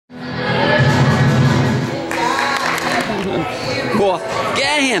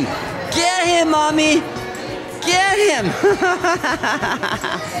him! Get him, mommy! Get him!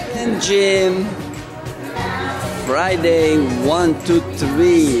 And gym. Friday 1 to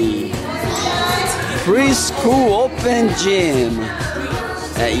 3. Preschool open gym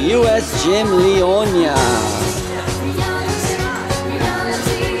at U.S GYM Leonia.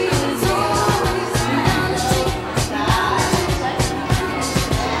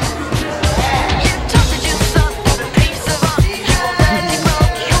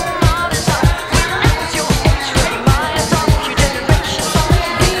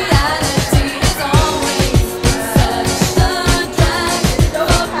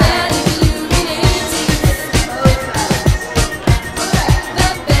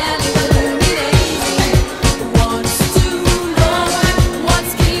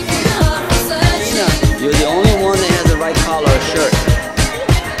 You're the only one that has the right collar shirt.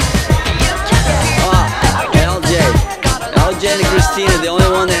 LJ and Christina, the only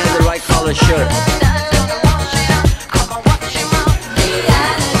one that has the right collar shirt.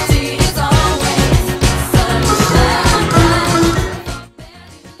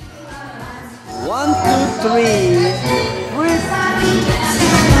 1, 2, 3.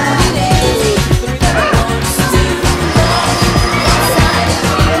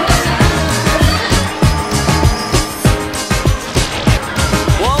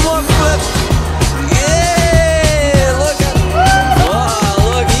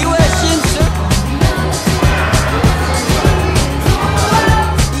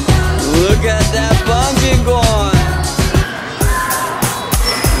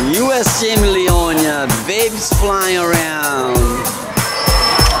 U.S GYM Leonia, babes flying around.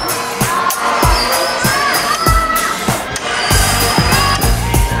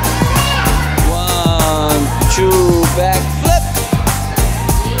 One, two, back flip.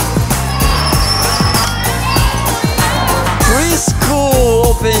 Preschool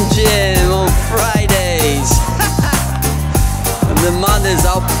open gym on Fridays. And the mother's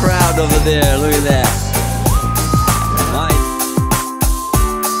all proud over there, look at that.